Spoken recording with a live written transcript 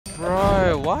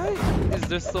Bro, why is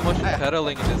there so much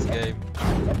pedaling in this game?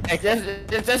 Hey,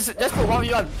 just put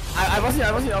 1v1. I was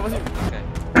him. Okay.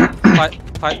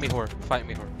 Fight me, whore. Fight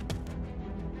me, whore.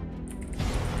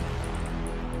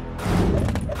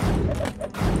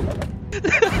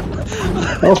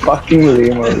 No fucking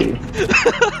lame already. You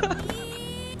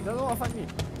don't know what fight me.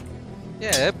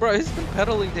 Yeah, bro, he's been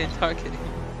pedaling the entire game.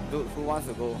 Dude, who wants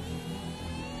to go?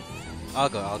 I'll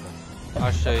go.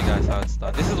 I'll show you guys how it's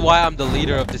done. This is why I'm the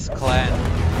leader of this clan.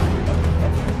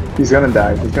 He's gonna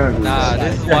die. He's gonna lose. Nah,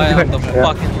 this is why I'm the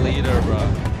fucking leader, bro.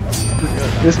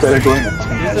 This better go in.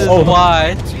 This is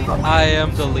why I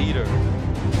am the leader.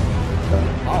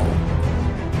 Oh.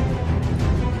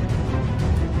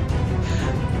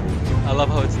 I love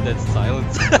how it's dead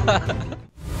silence.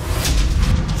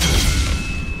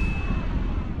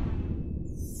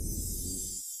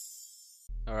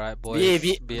 Alright, boys.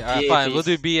 Alright, fine. We'll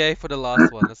do BA for the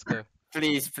last one. Let's go.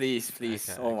 Please. Okay,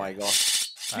 oh my god.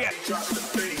 Right.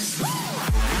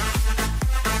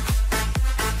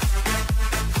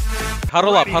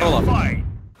 Huddle up.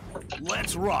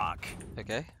 Let's rock.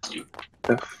 Okay.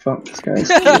 The fuck, this guy's.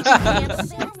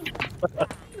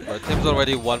 Bro, Tim's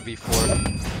already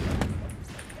 1v4.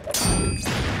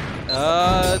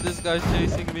 This guy's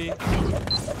chasing me.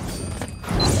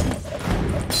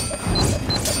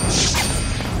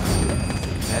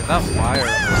 Man, that fire.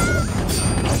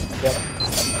 Yep.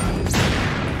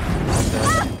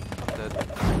 I'm dead.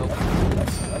 Nope.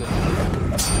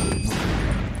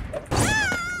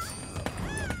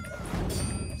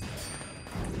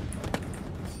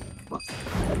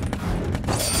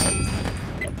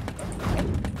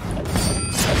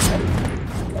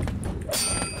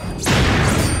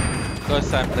 Go,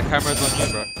 Sam. The camera's on you,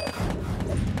 bro.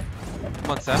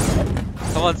 Come on, Sam.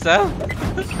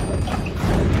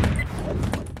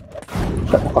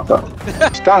 Shut the fuck up.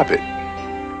 Stop it.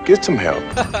 Get some help.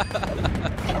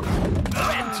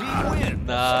 Red team wins.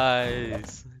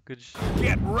 Nice. Good shit.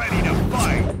 Get ready to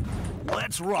fight.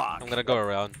 Let's rock. I'm gonna go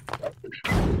around.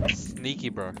 Sneaky,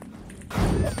 bro.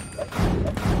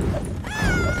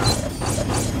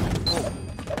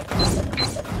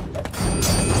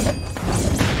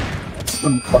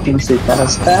 I'm fucking sick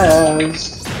as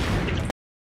ass.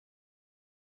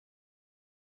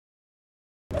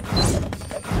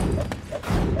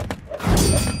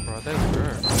 Bro, that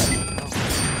hurt.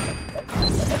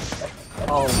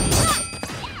 Oh.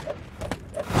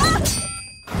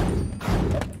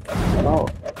 Oh.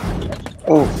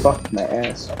 Oh, fuck my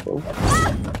ass, bro.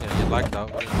 Yeah, you like that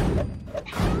one.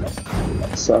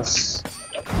 Sus.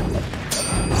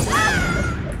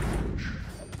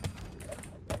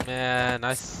 Man,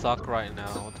 I suck right now.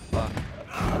 What the fuck?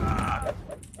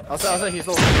 Outside, he's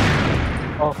low.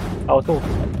 Oh, I was low.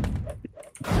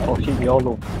 Oh shit, we all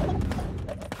low.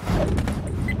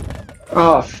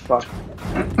 Oh, fuck.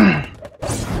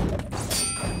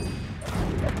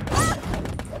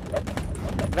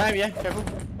 Behind me, yeah, careful.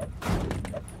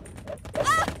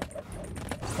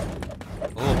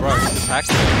 Oh, bro, he's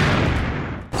attacking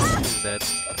right now. He's dead.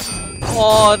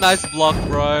 Oh, nice block,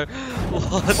 bro.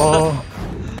 What? Oh,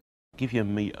 Give your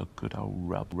meat a good old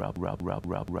rub.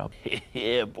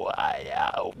 Yeah, boy,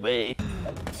 ow, me.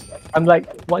 I'm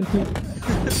like 1 hit.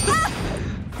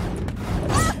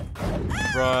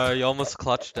 Bro, you almost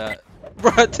clutched that.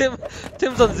 Bro,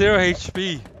 Tim's on 0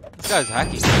 HP. This guy's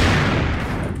hacking.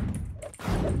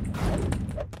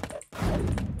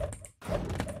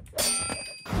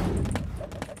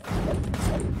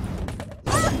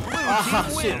 Ah,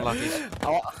 shit. Unlucky.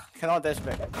 Cannot dash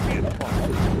back.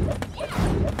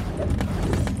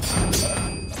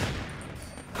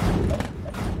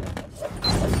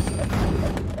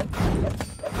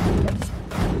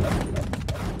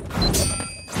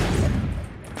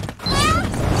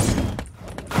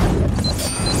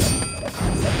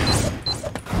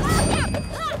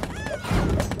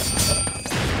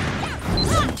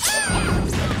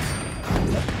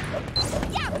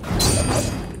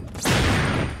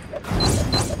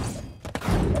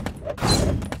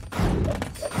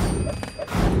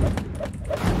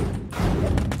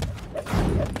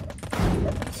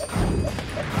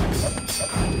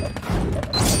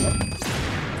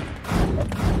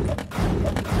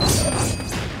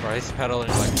 Bro, he's pedaling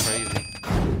like crazy.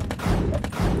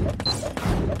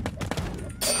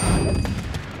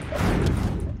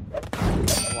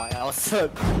 Why else?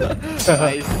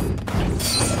 Nice.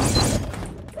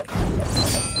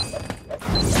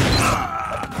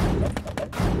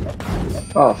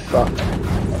 Oh, fuck.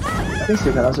 I think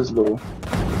Sikanas is low.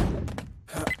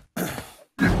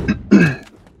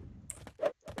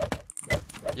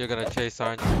 You're gonna chase,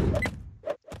 aren't you?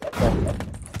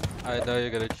 I know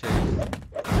you're gonna chase.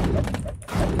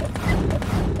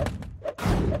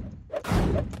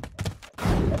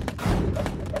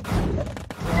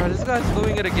 guys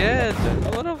doing it again?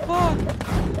 What the fuck?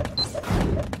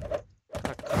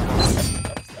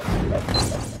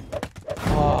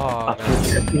 Oh,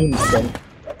 man. Let's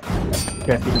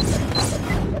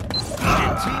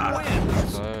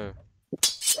go.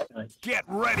 Get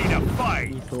ready to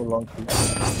fight! He's so long.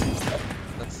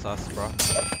 That's sus, bro.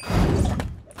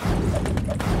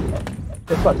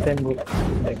 That's what Sam would.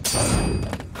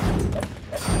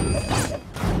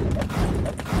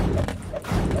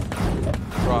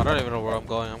 Bro, I don't even know where I'm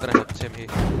going. I'm gonna help Tim here.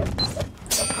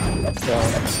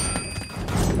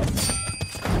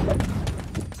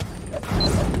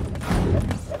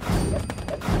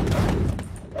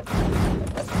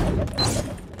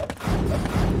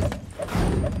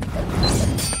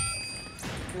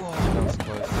 Whoa, that was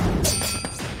close.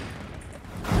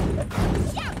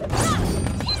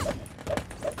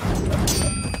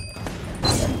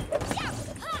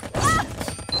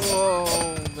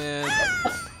 Oh man.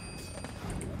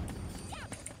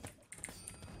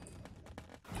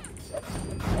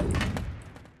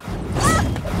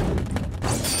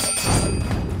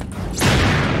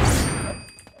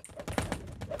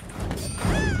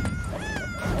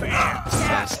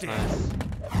 Fantastic! Nice.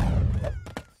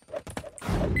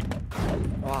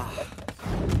 Wow.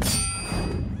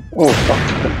 Oh fuck,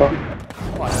 the fuck?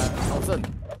 Wow, Thompson.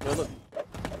 Well done.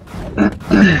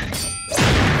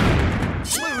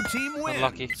 Blue team wins!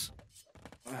 Unlucky.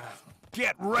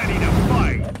 Get ready to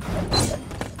fight!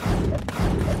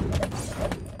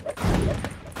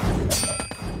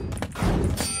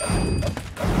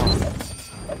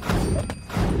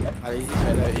 I easy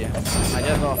better already. I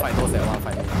just want to fight those that want to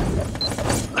fight me.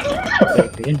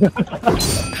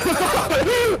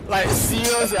 Like,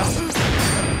 serious, yeah.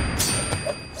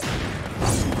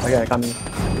 Okay, I come in.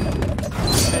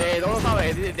 Hey, don't come,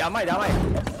 hey, they are mine.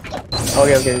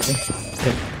 Okay.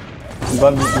 You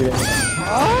want me to do that?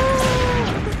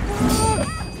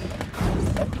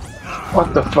 What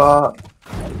the fuck?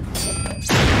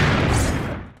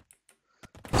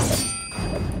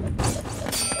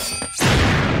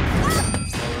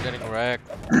 Oh, we're getting wrecked.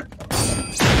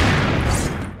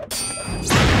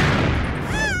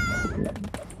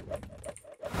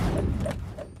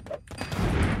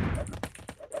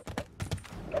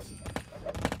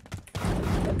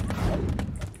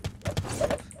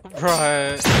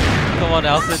 Bro, come on,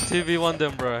 Alson, 2v1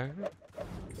 them, bro.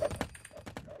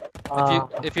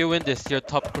 If you win this, you're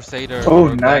top Crusader Oh,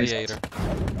 or nice. Gladiator.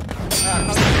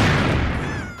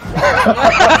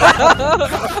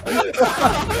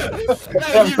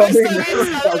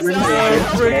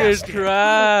 Freaking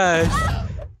trash!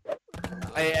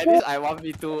 Hey, at least I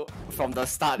 1v2 from the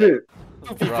start. Dude.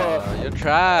 Two people. Bro, you're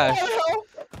trash.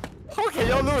 How can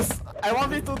you lose? I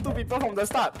 1v2 two people from the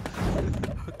start.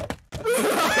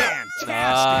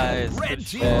 Fantastic! Nice, Red good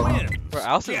team shit. wins! Bro,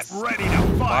 Alson's Get ready to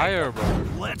fight! fire, bro.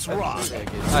 Let's rock!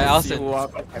 Alright, Alson. See who are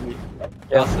behind me.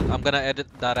 Alson, I'm gonna edit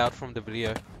that out from the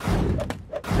video.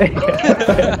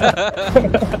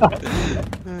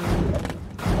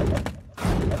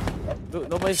 Dude,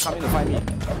 nobody's coming to find me.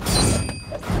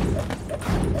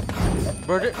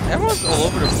 Bro, everyone's all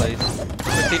over the place.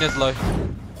 Christina's low.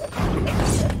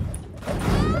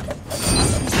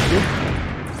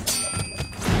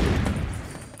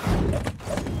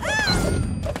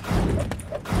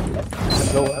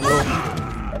 I'm low.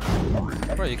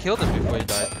 Bro, you killed him before he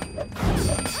died.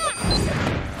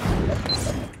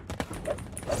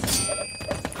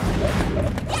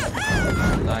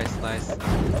 Nice.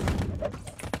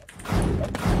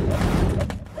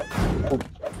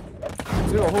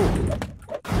 Zero who?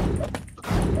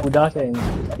 Udas and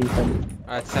Stephen.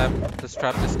 Alright, Sam, let's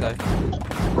trap this guy.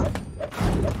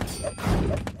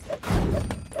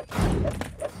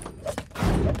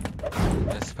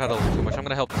 It's pedaling too much. I'm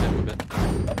gonna help Tim a bit.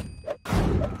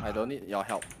 I don't need your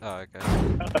help. Oh, okay.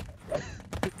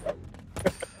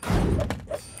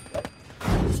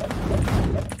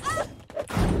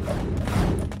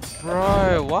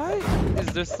 Bro, why is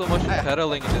there so much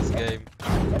pedaling in this game?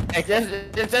 Hey,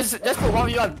 just put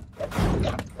 1v1.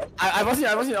 I was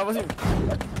him.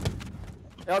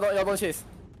 Y'all don't chase.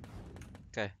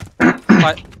 Okay.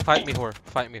 Fight me, whore.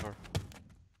 Fight me, whore.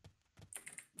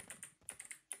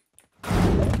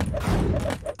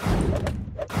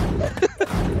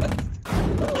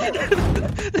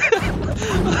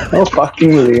 No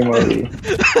fucking lame already.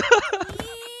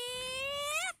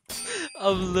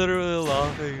 I'm literally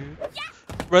laughing.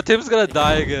 Bro, Tim's gonna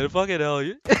die again. Fucking hell.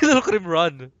 Look at him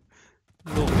run.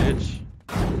 Little bitch.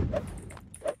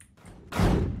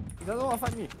 He doesn't want to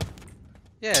fight me.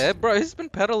 Yeah, bro, he's been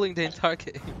pedaling the entire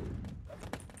game.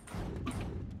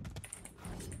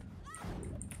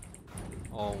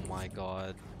 Oh my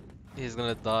god. He's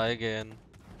gonna die again.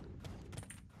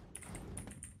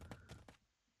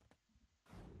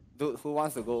 Dude, who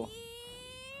wants to go?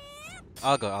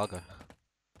 I'll go, I'll go.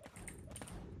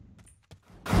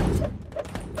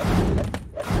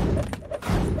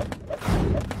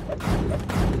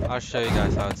 I'll show you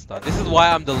guys how it's done. This is why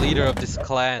I'm the leader of this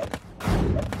clan.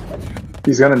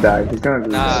 He's gonna die. He's gonna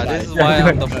lose. Nah, this is why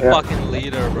I'm the fucking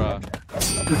leader, bro.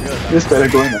 This better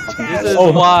go in the fucking This hole.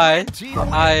 is why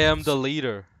I am the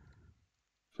leader.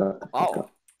 Shut the fuck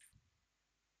up.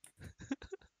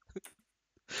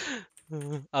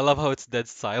 I love how it's dead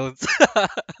silence.